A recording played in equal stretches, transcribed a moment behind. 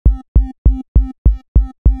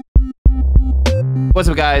What's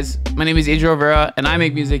up, guys? My name is Adriel Rivera, and I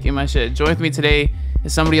make music in my shed. Joined with me today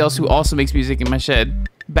is somebody else who also makes music in my shed.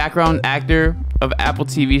 Background actor of Apple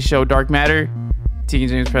TV show Dark Matter, Tegan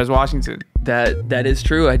James Pres Washington. That is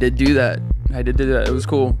true. I did do that. It was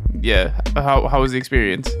cool. Yeah. How was the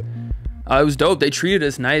experience? It was dope. They treated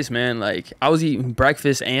us nice, man. Like, I was eating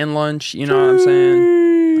breakfast and lunch. You know what I'm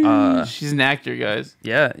saying? She's an actor, guys.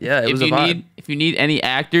 Yeah. It was a vibe. If you need any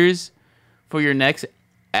actors for your next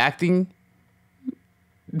acting,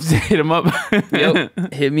 just hit him up.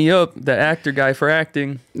 Yep. Hit me up, the actor guy for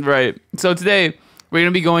acting. Right. So today we're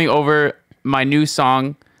gonna be going over my new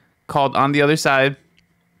song called "On the Other Side,"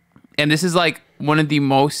 and this is like one of the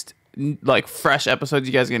most like fresh episodes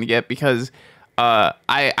you guys are gonna get because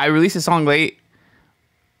I released a song late.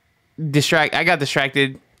 I got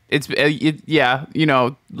distracted. Yeah, you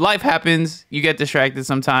know, life happens. You get distracted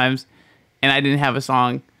sometimes, and I didn't have a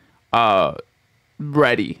song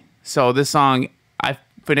ready. So this song I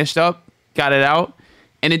finished up, got it out,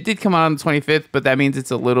 and it did come out on the 25th, but that means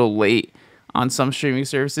it's a little late on some streaming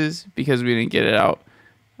services because we didn't get it out.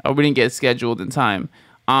 We didn't get it scheduled in time.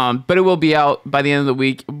 But it will be out by the end of the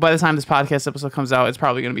week. By the time this podcast episode comes out, it's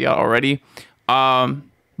probably going to be out already. But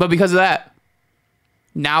because of that,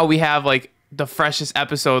 now we have like the freshest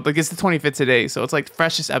episode. Like, it's the 25th today, so it's like the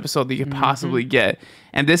freshest episode that you could possibly get.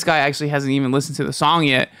 And this guy actually hasn't even listened to the song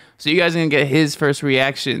yet, so you guys are going to get his first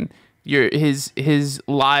reaction. His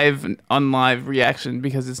live and unlive reaction,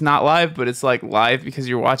 because it's not live, but it's like live because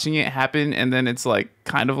you're watching it happen, and then it's like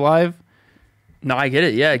kind of live. No, I get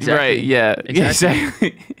it. Yeah, exactly. Right, yeah.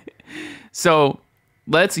 Exactly. So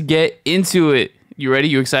let's get into it. You ready?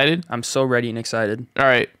 You excited? I'm so ready and excited. All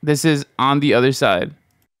right. This is On the Other Side.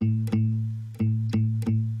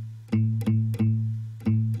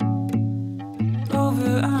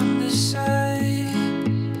 Over on the side,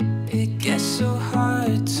 it gets so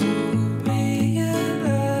hard to realize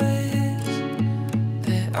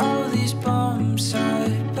that all these bumps are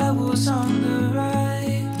pebbles on the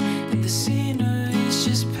ride, and the scenery's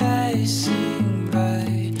just passing by,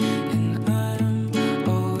 and I'm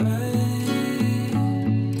alright.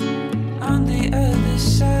 On the other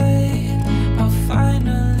side, I'll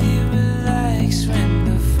finally relax when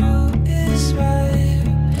the fruit is ripe.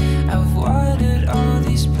 I've watered all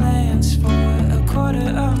these plants for a quarter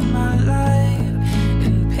of my life,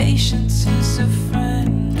 and patience is a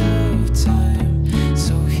friend of time,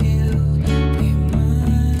 so he'll be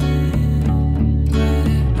mine.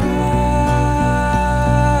 But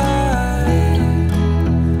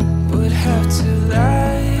I would have to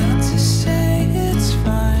lie to say it's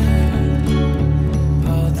fine,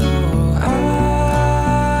 although I've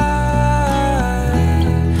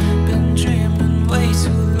been dreaming way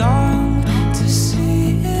too long to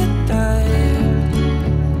see it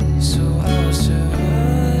die, so I'll survive.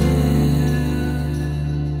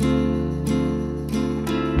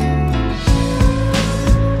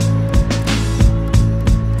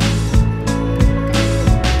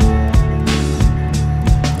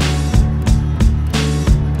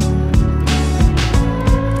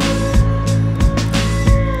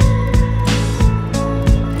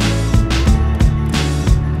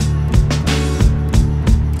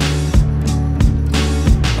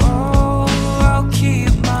 Oh, I'll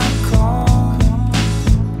keep my calm,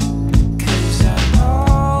 'cause I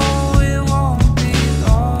know it won't be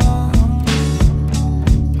long.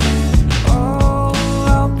 And oh,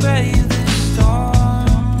 I'll brave the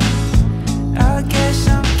storm. I guess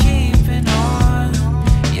I'm keeping on.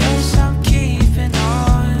 Yes, I'm keeping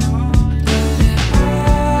on. But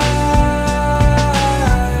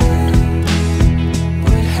I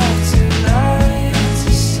would have to lie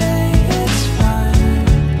to say it's fine,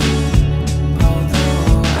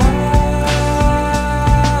 although I've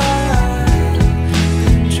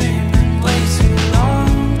been dreaming way too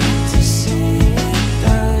long to see it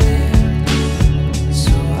die,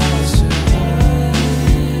 so I'll survive.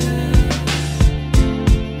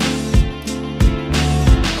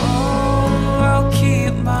 Oh, I'll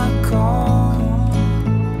keep my calm,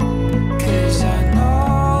 'cause I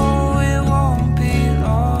know it won't be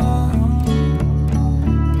long.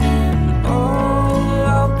 And oh,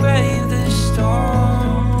 I'll brave the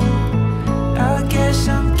storm. I guess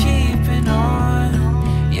I'm keeping on.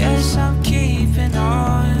 Yes, I'm keeping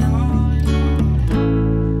on.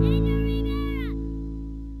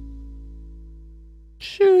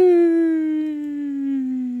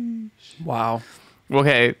 Wow.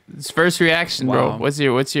 Okay, it's first reaction, bro. Wow. What's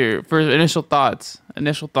your first initial thoughts?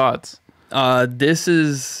 This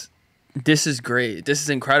is great. This is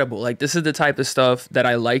incredible. Like, this is the type of stuff that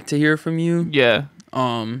I like to hear from you. Yeah.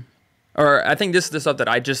 Or I think this is the stuff that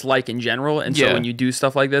I just like in general, and so Yeah. when you do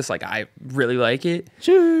stuff like this, like I really like it.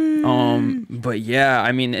 Sure. But yeah,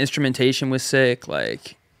 I mean, the instrumentation was sick.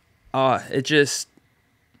 Like, it just,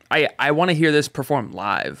 I want to hear this performed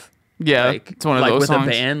live. Yeah, Like, it's one of like those with songs. a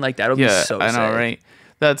band, like that'll be Yeah, so I know, sick. right?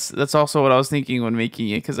 That's also what I was thinking when making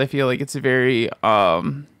it, because I feel like it's a very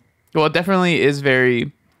well, it definitely is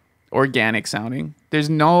very organic sounding. There's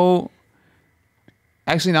no,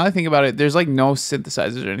 actually, now that I think about it, there's like no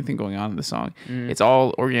synthesizers or anything going on in the song. It's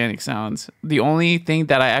all organic sounds. The only thing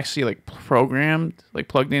that I actually like programmed, like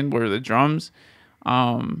plugged in, were the drums,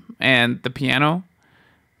 and the piano.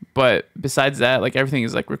 But besides that, like everything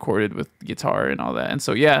is like recorded with guitar and all that. And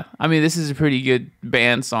so yeah, I mean, this is a pretty good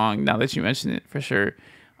band song now that you mention it, for sure.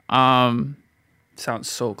 Sounds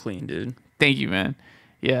so clean, dude. Thank you, man.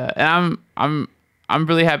 Yeah, and I'm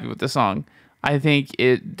really happy with the song. I think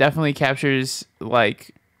it definitely captures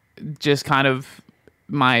like just kind of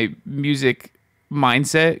my music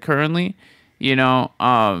mindset currently, you know,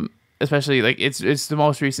 especially like it's the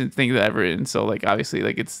most recent thing that I've written. So like obviously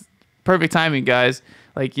like it's perfect timing, guys.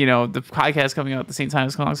 Like, you know, the podcast coming out at the same time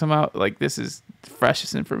as songs come out, like this is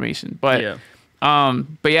freshest information. But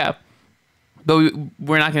yeah. But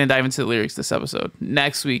we're not going to dive into the lyrics this episode.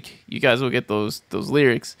 Next week, you guys will get those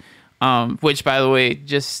lyrics. Which, by the way,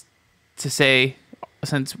 just to say,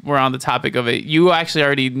 since we're on the topic of it, you actually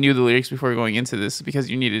already knew the lyrics before going into this because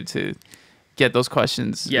you needed to get those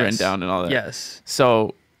questions written down and all that. Yes.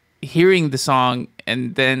 So hearing the song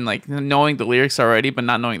and then like knowing the lyrics already, but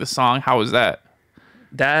not knowing the song, how was that?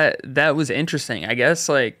 That was interesting. I guess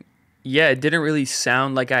like, yeah, it didn't really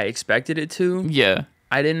sound like I expected it to. Yeah.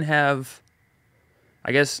 I didn't have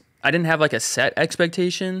like a set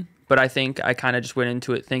expectation, but I think I kind of just went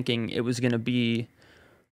into it thinking it was going to be,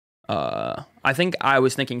 I think I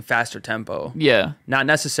was thinking faster tempo. Yeah. Not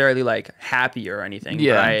necessarily like happy or anything.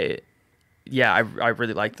 Yeah. But I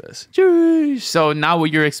really like this. So not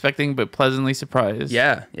what you're expecting, but pleasantly surprised.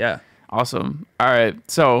 Yeah. Yeah. Awesome. All right.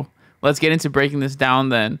 So let's get into breaking this down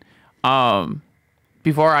then.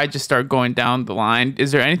 Before I just start going down the line,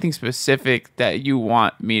 is there anything specific that you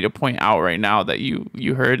want me to point out right now that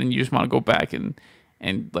you heard and you just want to go back and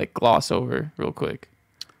like gloss over real quick?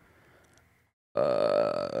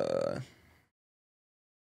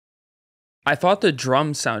 I thought the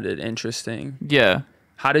drums sounded interesting. Yeah.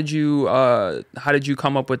 How did you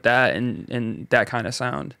come up with that and that kind of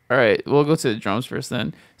sound? All right. We'll go to the drums first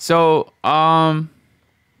then. So,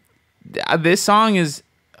 this song is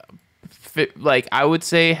like I would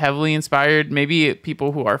say heavily inspired. Maybe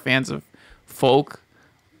people who are fans of folk,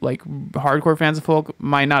 like hardcore fans of folk,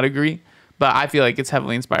 might not agree, but I feel like it's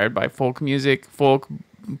heavily inspired by folk music, folk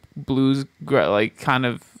blues, like kind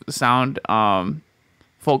of sound,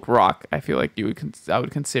 folk rock. I feel like I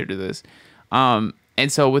would consider this, and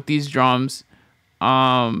so with these drums,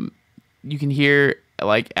 you can hear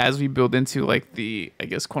like as we build into like the, I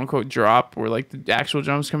guess, quote unquote drop, where like the actual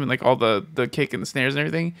drums come in, like all the kick and the snares and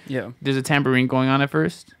everything. Yeah. There's a tambourine going on at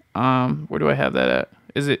first. Where do I have that at?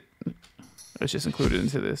 Is it? It's just included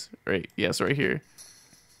into this, right? Yes, right here.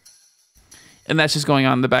 And that's just going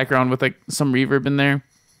on in the background with like some reverb in there.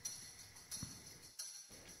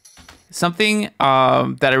 Something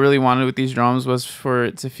that I really wanted with these drums was for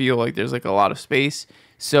it to feel like there's like a lot of space.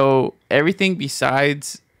 So everything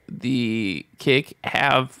besides the kick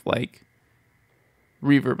have like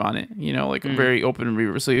reverb on it, you know, like a very open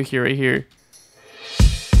reverb. So you hear right here.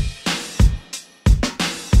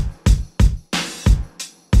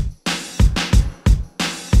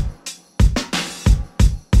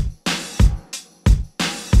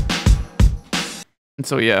 And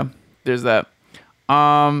so yeah, there's that.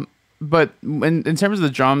 But in terms of the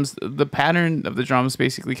drums, the pattern of the drums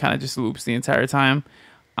basically kind of just loops the entire time.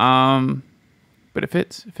 But it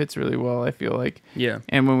fits really well, I feel like. Yeah.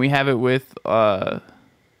 And when we have it with well,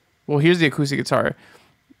 here's the acoustic guitar.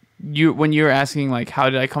 When you're asking like how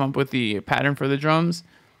did I come up with the pattern for the drums,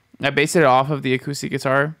 I based it off of the acoustic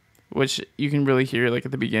guitar, which you can really hear like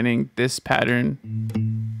at the beginning, this pattern.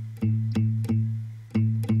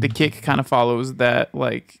 The kick kind of follows that,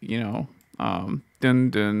 like, you know, dun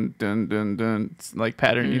dun dun dun dun, like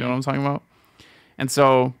pattern, you know what I'm talking about? And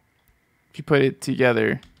so if you put it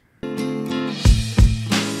together,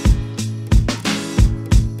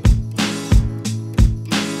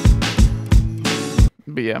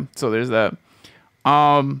 but yeah, so there's that.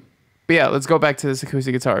 But yeah, let's go back to this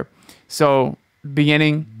acoustic guitar. So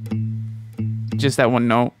beginning, just that one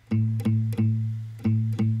note,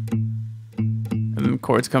 and then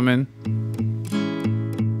chords come in.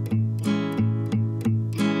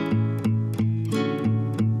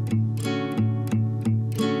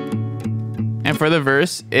 And for the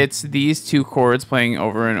verse, it's these two chords playing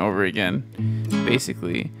over and over again,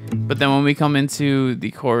 basically. But then when we come into the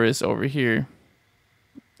chorus over here,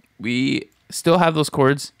 we still have those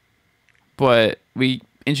chords, but we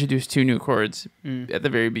introduce two new chords at the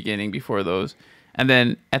very beginning before those. And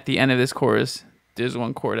then at the end of this chorus, there's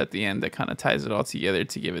one chord at the end that kind of ties it all together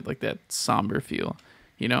to give it like that somber feel,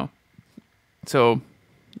 you know? So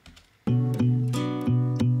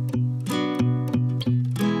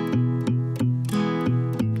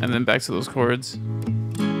and then back to those chords. And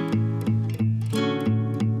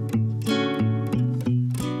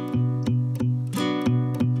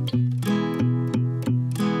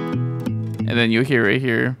then you'll hear right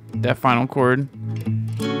here that final chord.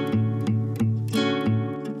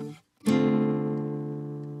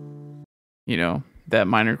 You know, that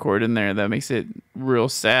minor chord in there that makes it real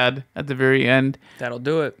sad at the very end. That'll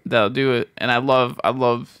do it. That'll do it. And I love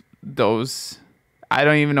those. I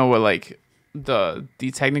don't even know what like the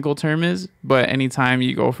technical term is, but anytime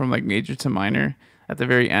you go from like major to minor at the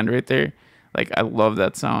very end right there, like I love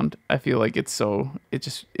that sound. I feel like it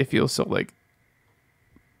feels so like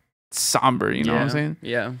somber, you know what I'm saying?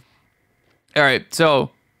 Yeah. All right,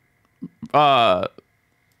 so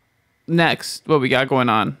next what we got going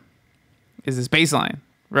on is this bass line,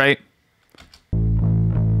 right?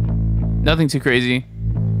 Nothing too crazy.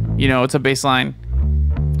 You know, it's a bass line,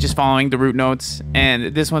 just following the root notes.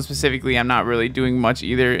 And this one specifically, I'm not really doing much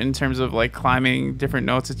either in terms of like climbing different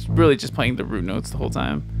notes. It's really just playing the root notes the whole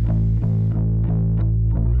time.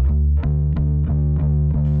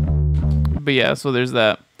 But yeah, so there's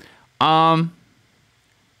that. And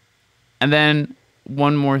then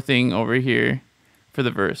one more thing over here for the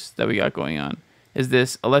verse that we got going on is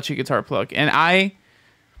this electric guitar pluck. And I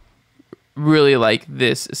really like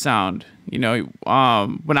this sound. You know,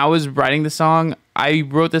 when I was writing the song, I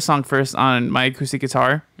wrote this song first on my acoustic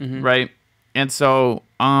guitar, right? And so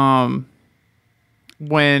when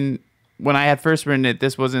I had first written it,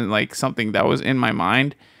 this wasn't like something that was in my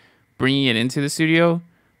mind, bringing it into the studio.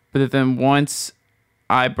 But then once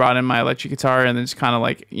I brought in my electric guitar and then just kind of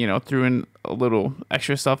like, you know, threw in a little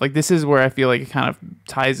extra stuff. Like this is where I feel like it kind of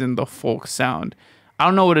ties in the folk sound. I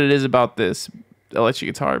don't know what it is about this electric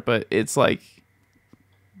guitar, but it's like,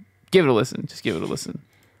 give it a listen. Just give it a listen.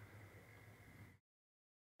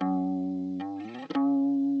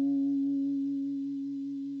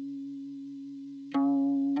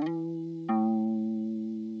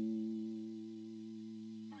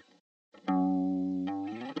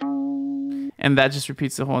 And that just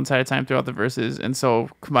repeats the whole entire time throughout the verses. And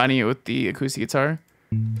so combining it with the acoustic guitar.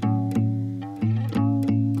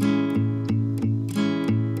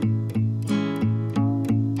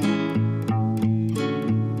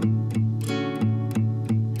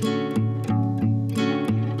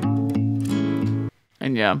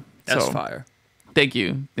 And yeah. That's fire. Thank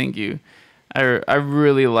you. I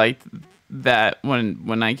really liked that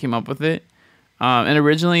when I came up with it. And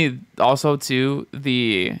originally, also too,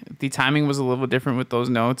 the timing was a little different with those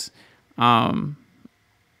notes, and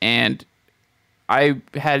I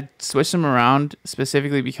had switched them around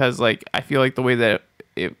specifically because like I feel like the way that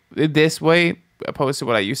this way opposed to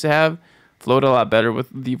what I used to have flowed a lot better with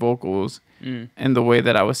the vocals and the way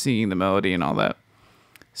that I was singing the melody and all that.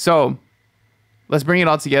 So let's bring it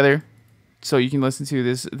all together so you can listen to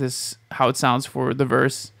this how it sounds for the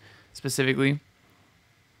verse specifically.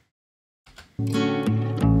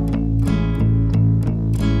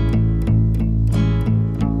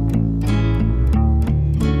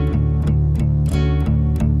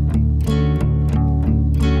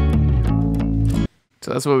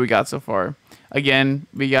 So that's what we got so far. Again,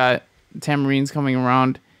 we got tambourines coming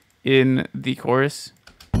around in the chorus.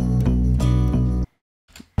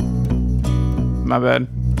 My bad.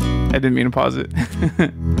 I didn't mean to pause it.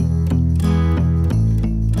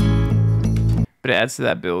 But it adds to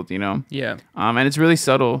that build, you know? Yeah. And it's really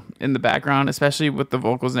subtle in the background, especially with the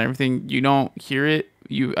vocals and everything. You don't hear it.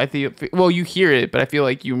 You hear it, but I feel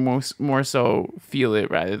like you more so feel it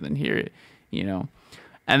rather than hear it, you know?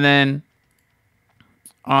 And then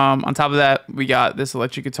on top of that, we got this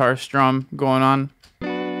electric guitar strum going on.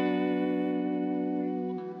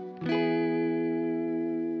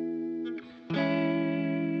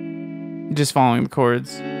 Just following the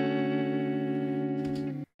chords.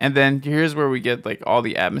 And then here's where we get like all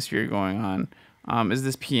the atmosphere going on. Is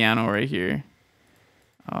this piano right here?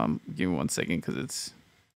 Give me 1 second because it's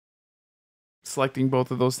selecting both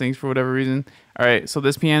of those things for whatever reason. All right, so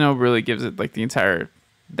this piano really gives it like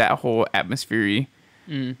that whole atmosphere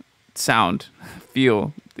sound,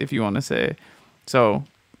 feel, if you want to say. So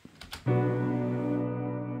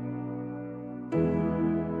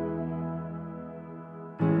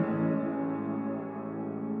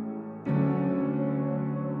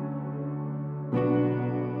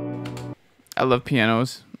I love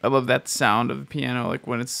pianos. I love that sound of the piano, like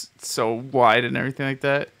when it's so wide and everything like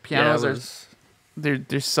that. Pianos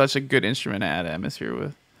they're such a good instrument to add atmosphere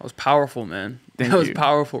with. That was powerful, man. Thank That was you.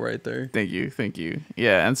 powerful right there. Thank you.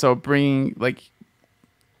 Yeah, and so going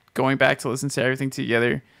back to listen to everything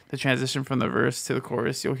together, the transition from the verse to the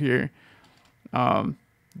chorus, you'll hear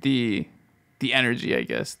the energy, I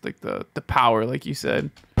guess, like the power, like you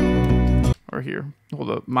said. Or here,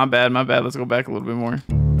 hold up, my bad. Let's go back a little bit more.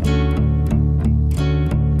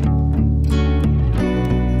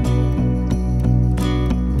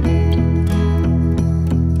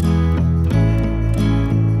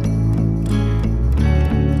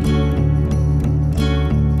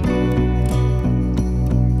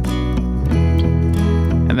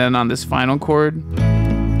 And then on this final chord,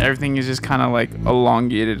 everything is just kind of like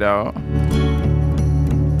elongated out.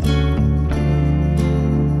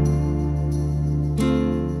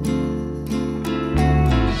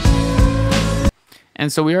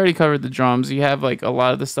 And so we already covered the drums. You have like a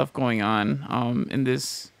lot of the stuff going on in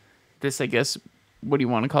this I guess, what do you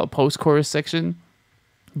want to call it, post-chorus section.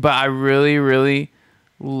 But I really, really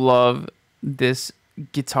love this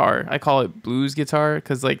guitar. I call it blues guitar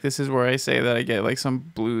because like this is where I say that I get like some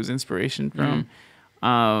blues inspiration from.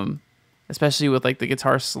 Especially with like the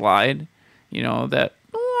guitar slide, you know, that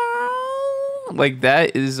like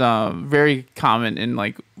that is very common in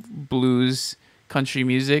like blues country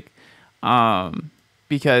music.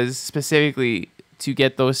 Because specifically to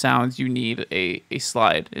get those sounds, you need a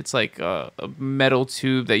slide. It's like a metal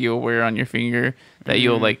tube that you'll wear on your finger that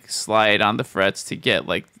you'll like slide on the frets to get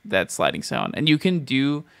like that sliding sound. And you can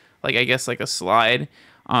do like, I guess, like a slide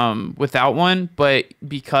without one, but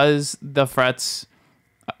because the frets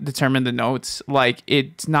determine the notes, like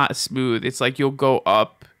it's not smooth. It's like you'll go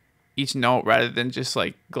up each note rather than just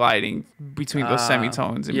like gliding between those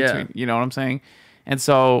semitones in between. You know what I'm saying? And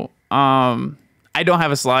so I don't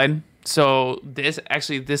have a slide, so this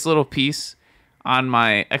little piece on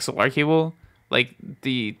my XLR cable, like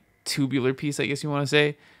the tubular piece, I guess you want to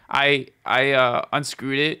say, I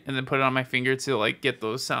unscrewed it and then put it on my finger to like get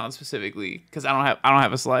those sounds specifically because I don't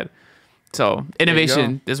have a slide. So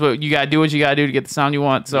innovation, this is what you gotta do. What you gotta do to get the sound you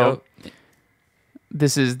want. So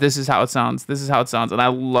this is how it sounds. This is how it sounds, and I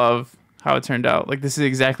love how it turned out. Like this is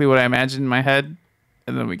exactly what I imagined in my head,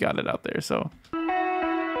 and then we got it out there. So.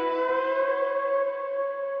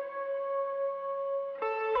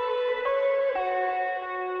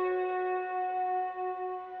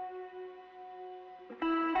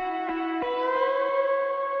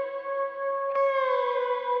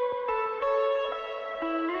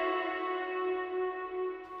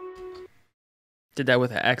 Did that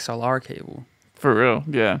with an XLR cable. For real,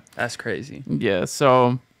 yeah. That's crazy. Yeah,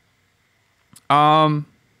 so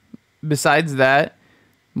besides that,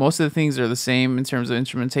 most of the things are the same in terms of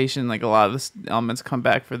instrumentation. Like a lot of the elements come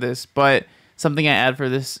back for this, but something I add for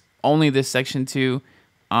this, only this section too,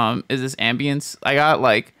 is this ambience. I got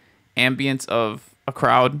like ambience of a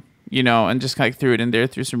crowd, you know, and just kind of threw it in there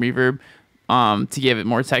through some reverb to give it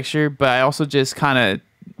more texture. But I also just kind of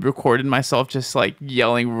recorded myself just like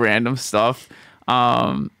yelling random stuff.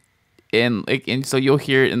 And so you'll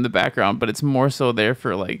hear it in the background, but it's more so there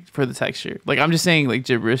for the texture. Like I'm just saying like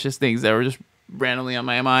gibberish things that were just randomly on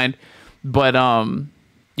my mind, but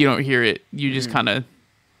you don't hear it. You just kind of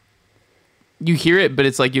you hear it, but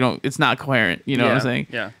it's like it's not coherent. You know what I'm saying?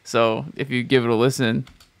 Yeah. So if you give it a listen.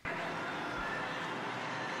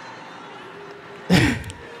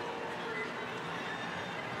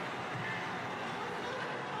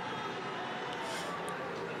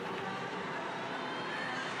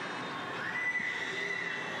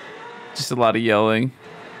 Just a lot of yelling.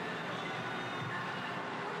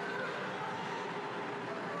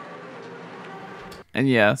 And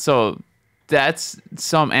yeah, so that's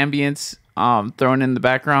some ambience thrown in the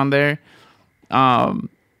background there. And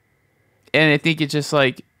I think it just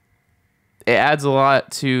like it adds a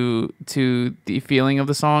lot to the feeling of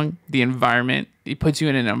the song, the environment. It puts you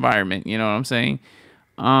in an environment, you know what I'm saying?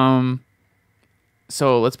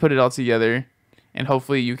 So let's put it all together and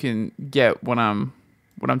hopefully you can get what I'm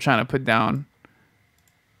trying to put down.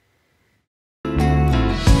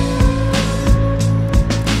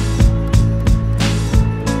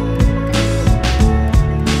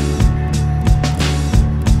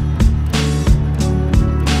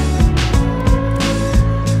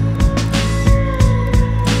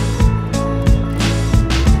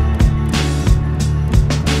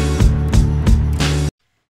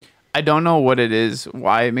 I don't know what it is,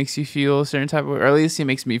 why it makes you feel a certain type of way, or at least it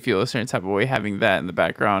makes me feel a certain type of way having that in the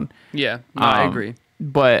background. Yeah, no, I agree.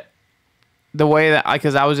 But the way that,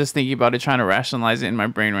 because I was just thinking about it, trying to rationalize it in my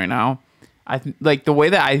brain right now, like the way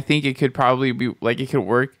that I think it could probably be like it could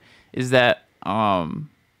work is that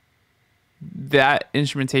that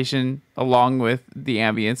instrumentation along with the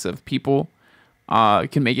ambience of people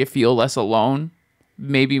can make it feel less alone,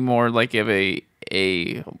 maybe more like of a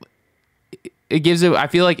it gives it, I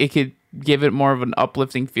feel like it could give it more of an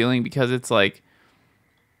uplifting feeling because it's like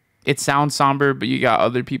it sounds somber but you got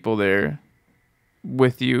other people there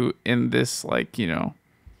with you in this, like, you know,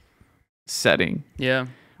 setting. Yeah,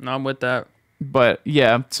 no, I'm with that. But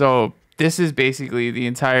yeah, so this is basically the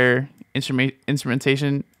entire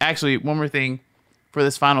instrumentation. Actually, one more thing for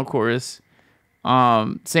this final chorus.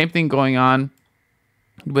 Same thing going on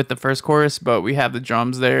with the first chorus, but we have the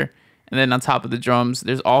drums there, and then on top of the drums,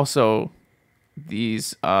 there's also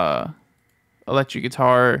these electric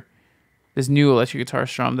guitar, this new electric guitar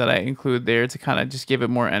strum that I include there to kind of just give it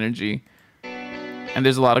more energy. And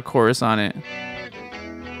there's a lot of chorus on it.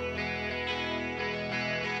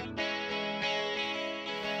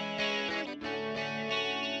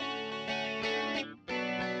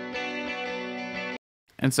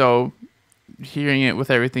 And so hearing it with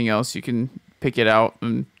everything else, you can pick it out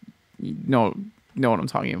and know what I'm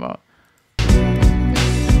talking about.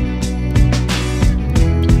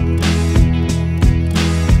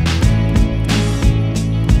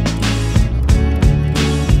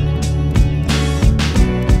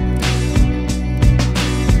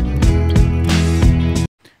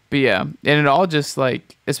 But yeah, and it all just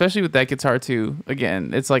like, especially with that guitar too,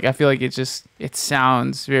 again, it's like I feel like it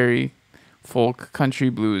sounds very folk, country,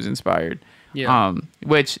 blues inspired. Yeah.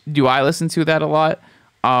 Which, do I listen to that a lot?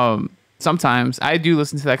 Sometimes I do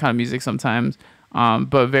listen to that kind of music sometimes,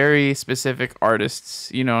 but very specific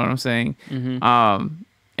artists, you know what I'm saying? Mm-hmm.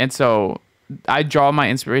 And so I draw my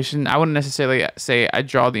inspiration. I wouldn't necessarily say I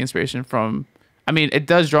draw the inspiration from, I mean,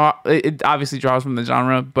 it obviously draws from the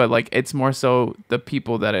genre, but like it's more so the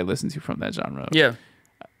people that I listen to from that genre. Yeah.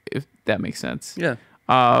 If that makes sense. Yeah.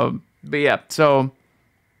 But yeah, so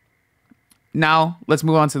now let's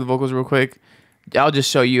move on to the vocals real quick. I'll just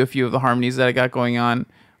show you a few of the harmonies that I got going on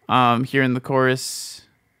here in the chorus.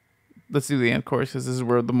 Let's do the end chorus because this is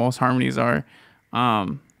where the most harmonies are.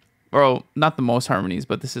 Or not the most harmonies,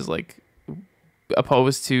 but this is like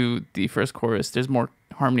opposed to the first chorus. There's more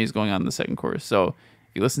harmonies going on in the second chorus. So if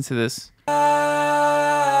you listen to this, I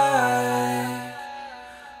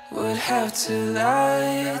would have to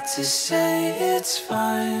lie to say it's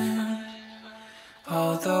fine.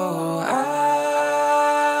 Although I've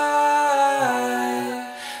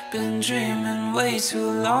been dreaming way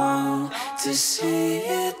too long to see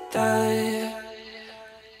it die,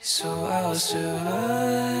 so I'll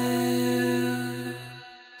survive.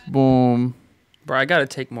 boom. Bro, I gotta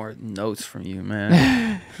take more notes from you,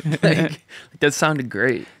 man. like, that sounded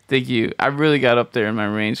great. Thank you. I really got up there in my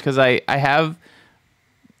range because I have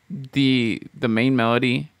the main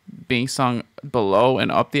melody being sung below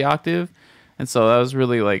and up the octave, and so that was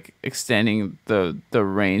really like extending the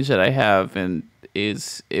range that I have, and it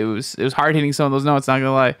was hard hitting some of those notes, not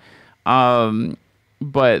gonna lie.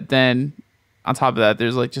 But then on top of that,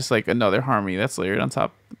 there's like just like another harmony that's layered on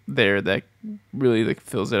top there that really like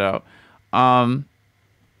fills it out. And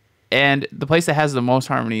the place that has the most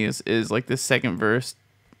harmony is like this second verse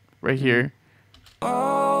right here.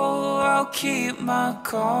 Oh, I'll keep my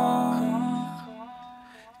calm,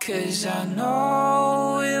 'cause I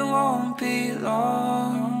know it won't be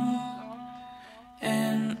long.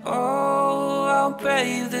 And oh, I'll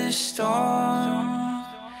brave the storm.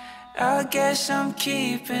 I guess I'm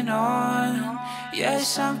keeping on.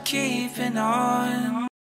 Yes, I'm keeping on.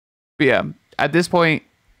 But yeah, at this point,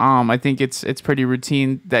 I think it's pretty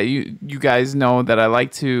routine that you guys know that I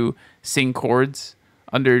like to sing chords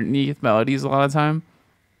underneath melodies a lot of the time,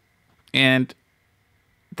 and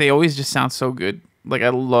they always just sound so good. Like I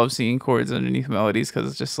love singing chords underneath melodies because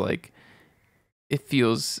it's just like it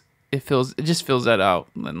just fills that out,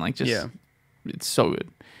 and like just Yeah. It's so good,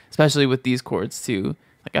 especially with these chords too.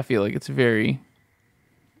 Like I feel like it's very,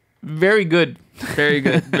 very good. Very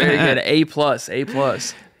good. Very good. A+.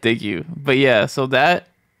 Thank you. But yeah, so that,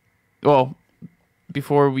 well,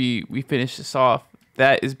 before we finish this off,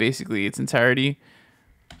 that is basically its entirety.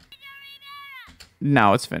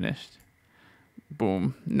 Now it's finished.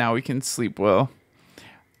 Boom. Now we can sleep well.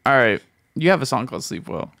 All right. You have a song called Sleep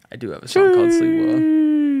Well. I do have a song called Sleep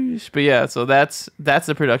Well. But yeah, so that's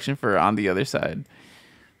the production for On the Other Side.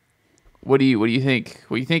 What do you think?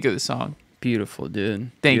 What do you think of the song? Beautiful,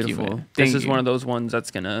 dude. Thank you, Beautiful. man. This Thank is you. one of those ones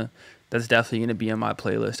that's definitely gonna be on my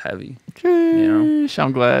playlist heavy. You know?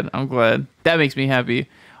 I'm glad. That makes me happy.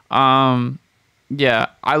 Yeah,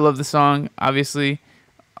 I love the song. Obviously,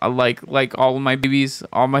 I like all of my babies,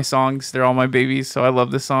 all my songs. They're all my babies, so I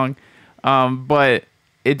love this song. But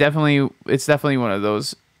it's definitely one of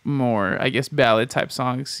those more, I guess, ballad type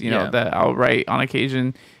songs, that I'll write on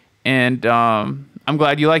occasion. And I'm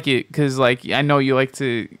glad you like it, because like I know you like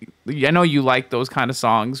those kind of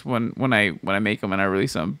songs when I make them and I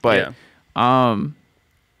release them. But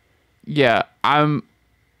yeah, I'm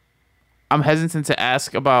hesitant to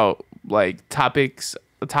ask about like topic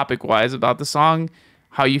wise about the song,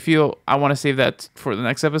 how you feel. I want to save that for the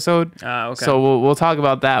next episode. Okay. So we'll talk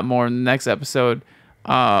about that more in the next episode.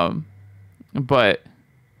 But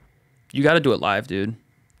you got to do it live, dude.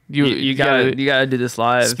 You gotta do this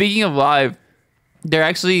live. Speaking of live,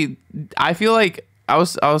 I feel like I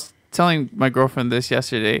was telling my girlfriend this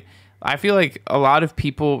yesterday. I feel like a lot of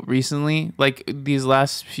people recently, like these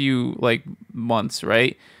last few like months,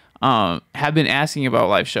 right, have been asking about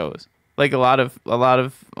live shows. Like a lot of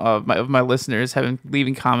my listeners have been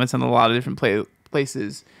leaving comments on a lot of different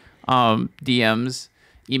places, DMs,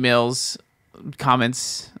 emails,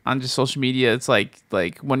 comments on just social media. It's like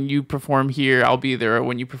when you perform here, I'll be there. Or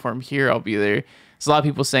when you perform here, I'll be there. There's a lot of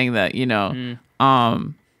people saying that,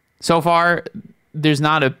 so far there's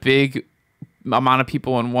not a big amount of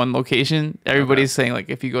people in one location. Everybody's saying like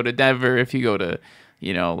if you go to Denver, if you go to,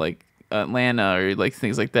 like Atlanta or like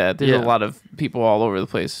things like that, there's a lot of people all over the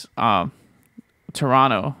place.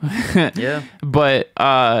 Toronto. Yeah. But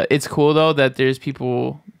it's cool though that there's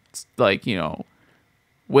people like,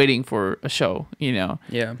 waiting for a show,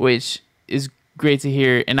 which is great to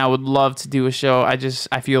hear. And I would love to do a show. I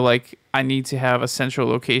feel like I need to have a central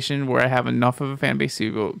location where I have enough of a fan base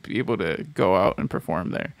to be able to go out and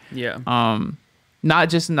perform there. Yeah. Not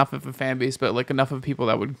just enough of a fan base, but like enough of people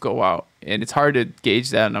that would go out. And it's hard to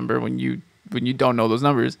gauge that number when you don't know those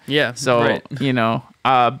numbers. Yeah. So, right.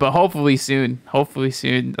 But hopefully soon,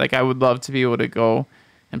 like I would love to be able to go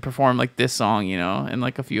and perform like this song, and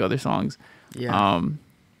like a few other songs. Yeah.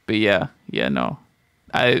 But no,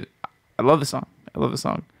 I love the song. I love the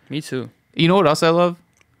song. Me too. You know what else I love?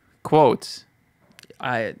 Quotes.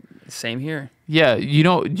 Same here. Yeah. Do you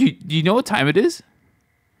know what time it is?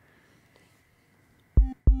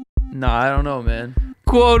 No, I don't know, man.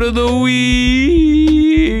 Quote of the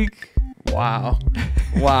week. Wow.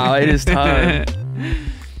 It is time.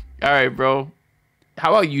 All right, bro.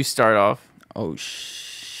 How about you start off? Oh,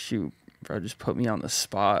 shoot. Bro, just put me on the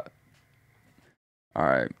spot. All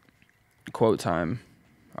right. Quote time.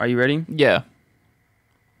 Are you ready? Yeah.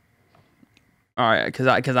 All right, cause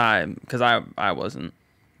I wasn't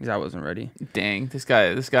ready. Dang, this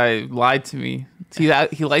guy lied to me. See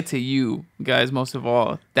that he lied to you guys most of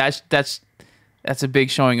all. That's a big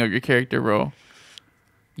showing of your character, bro.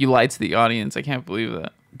 You lied to the audience. I can't believe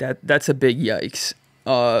that. That's a big yikes.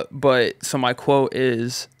 But so my quote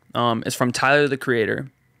is from Tyler the Creator.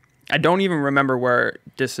 I don't even remember where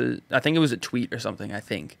this is. I think it was a tweet or something. I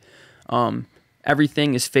think.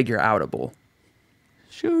 Everything is figure outable.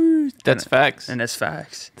 Sure, that's facts. And that's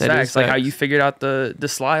facts. That facts. is Like how facts. you figured out the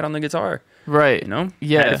slide on the guitar. Right.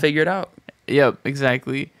 Yeah. Had to figure it out. Yep,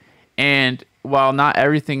 exactly. And while not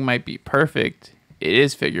everything might be perfect, it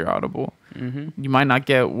is figure outable. Mm-hmm. You might not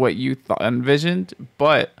get what you envisioned,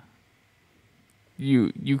 but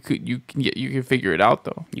you can figure it out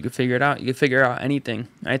though. You could figure it out. You could figure out anything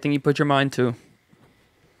you put your mind to.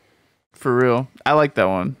 For real, I like that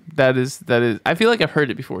one. That is. I feel like I've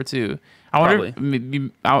heard it before too. I wonder.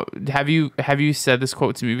 Have you said this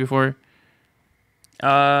quote to me before?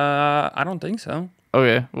 I don't think so.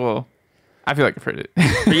 Okay, well, I feel like I've heard it.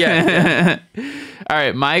 But yeah. All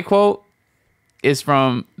right, my quote is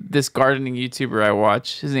from this gardening YouTuber I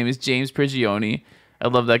watch. His name is James Prigioni. I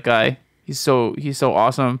love that guy. He's so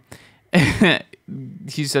awesome.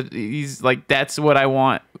 He's like, that's what I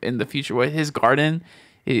want in the future. What his garden,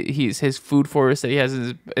 his food forest that he has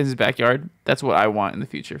in his backyard. That's what I want in the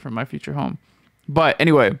future for my future home. But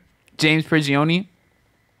anyway, James Prigioni,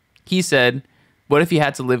 he said, "What if you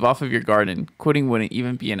had to live off of your garden? Quitting wouldn't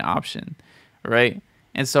even be an option." Right?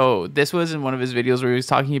 And so this was in one of his videos where he was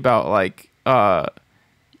talking about like,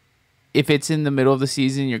 if it's in the middle of the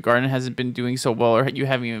season, your garden hasn't been doing so well, or you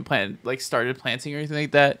haven't even started planting or anything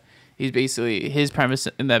like that. His premise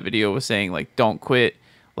in that video was saying like, don't quit.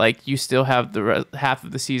 Like you still have the half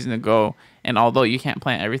of the season to go. And although you can't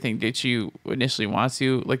plant everything that you initially want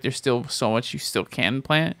to, like there's still so much you still can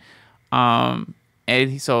plant. And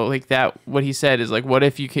so like that, what he said is like, what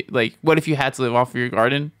if you had to live off of your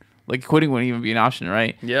garden? Like quitting wouldn't even be an option,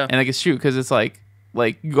 right? Yeah. And like it's true because it's like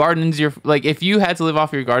gardens, if you had to live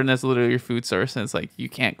off your garden, that's literally your food source, and it's like you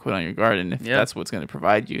can't quit on your garden if that's what's going to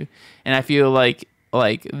provide you. And I feel like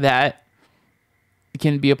that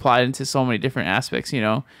can be applied into so many different aspects,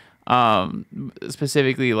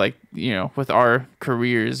 specifically like, you know, with our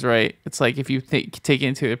careers, right? It's like if you take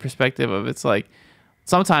into a perspective of, it's like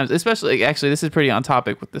sometimes, especially actually this is pretty on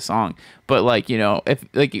topic with the song, but like, you know,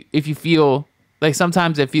 if you feel like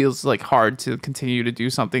sometimes it feels like hard to continue to do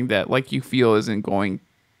something that like you feel isn't going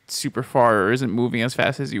super far or isn't moving as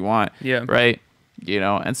fast as you want. Yeah. Right. You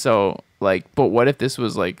know, and so like, but what if this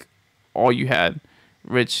was like all you had,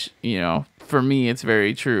 which, you know, for me, it's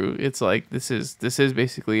very true. It's like, this is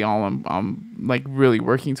basically all I'm like really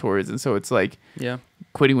working towards. And so it's like, yeah,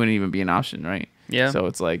 quitting wouldn't even be an option. Right. Yeah. So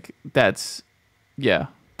it's like, that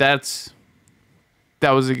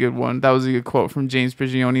was a good one. That was a good quote from James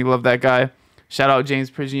Prigioni. Love that guy. Shout out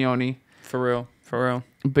James Prigioni. For real.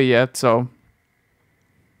 But yeah, so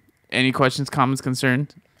any questions, comments,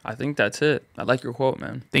 concerns? I think that's it. I like your quote,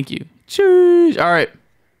 man. Thank you. Cheers. All right.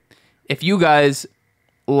 If you guys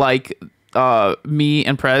like me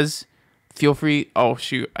and Pres, feel free. Oh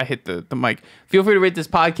shoot, I hit the mic. Feel free to rate this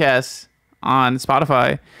podcast on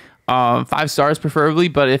Spotify. 5 stars preferably,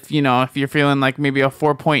 but if you're feeling like maybe a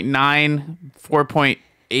 4.9,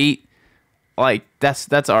 4.8, like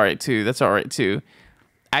that's all right too. That's all right too.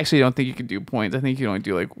 I actually don't think you can do points. I think you only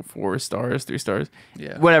do like 4 stars, 3 stars.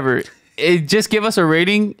 Yeah. Whatever. Just give us a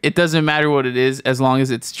rating. It doesn't matter what it is as long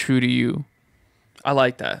as it's true to you. I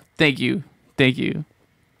like that. Thank you.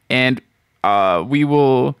 And we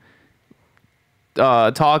will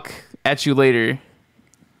talk at you later.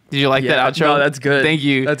 Did you like that outro? No, that's good. Thank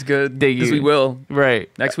you. That's good. Thank you. Because we will. Right.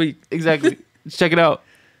 Next week. Exactly. Check it out.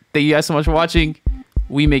 Thank you guys so much for watching.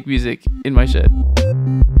 We make music in my shed.